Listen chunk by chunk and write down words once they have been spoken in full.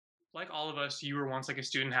Like all of us, you were once like a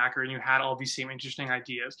student hacker and you had all these same interesting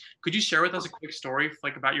ideas. Could you share with us a quick story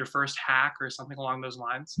like about your first hack or something along those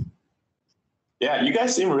lines? Yeah, you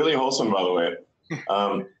guys seem really wholesome, by the way.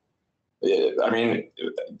 Um, I mean,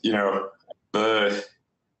 you know, the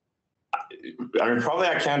I mean, probably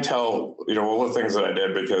I can't tell, all the things that I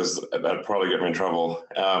did because that'd probably get me in trouble.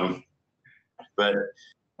 But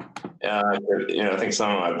I think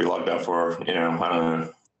some of them I'd be locked up for, I don't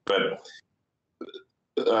know. But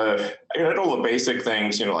I did all the basic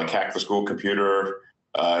things, like hack the school computer,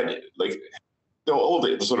 like all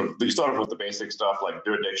the sort of, you start off with the basic stuff, like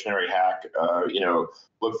do a dictionary hack,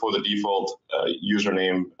 look for the default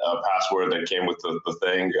username, password that came with the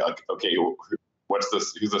thing. Like, okay, what's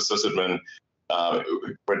this? Who's the sysadmin?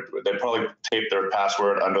 But they probably tape their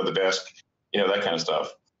password under the desk, that kind of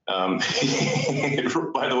stuff.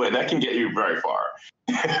 By the way, that can get you very far.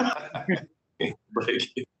 Like,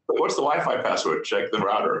 what's the Wi-Fi password? Check the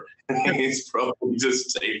router. It's probably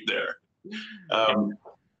just taped there. And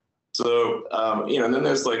then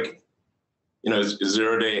there's like,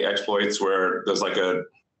 0-day exploits where there's like a,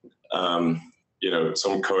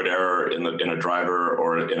 some code error in a driver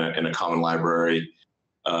or in a common library.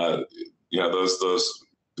 Those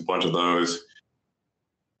a bunch of those.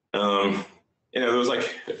 There was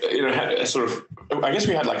like, sort of, I guess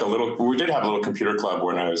we did have a little computer club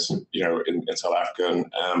when I was, in South Africa.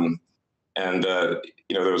 And there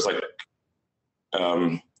was like,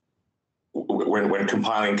 when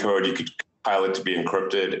compiling code, you could compile it to be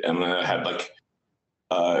encrypted. And then I had like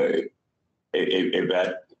a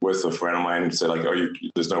bet with a friend of mine and said like,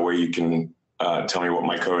 there's no way you can tell me what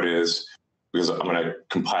my code is because I'm going to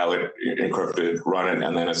compile it encrypted, run it,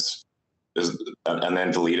 and then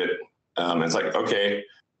then delete it. It's like, okay,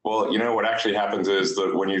 well, what actually happens is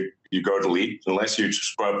that when you go delete, unless you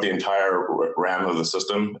scrub the entire RAM of the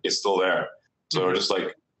system, it's still there. So just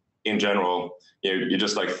like in general, you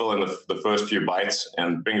just like fill in the first few bytes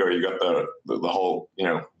and bingo, you got the whole,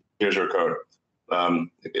 here's your code.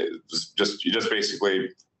 You just basically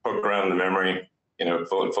poke around the memory,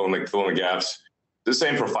 fill in the gaps. The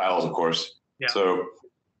same for files, of course. Yeah. So,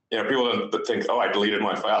 people don't think, oh, I deleted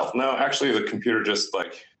my file. No, actually the computer just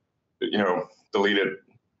like, deleted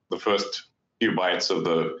the first few bytes of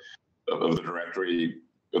the directory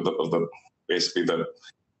of basically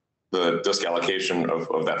the disk allocation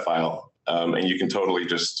of that file, and you can totally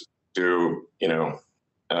just do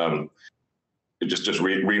just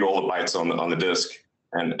read all the bytes on the disk,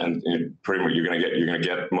 and pretty much you're gonna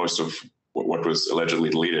get most of what was allegedly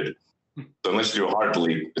deleted. So unless you do a hard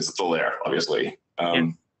delete, it's still there, obviously.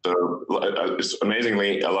 So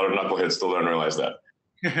amazingly, a lot of knuckleheads still don't realize that.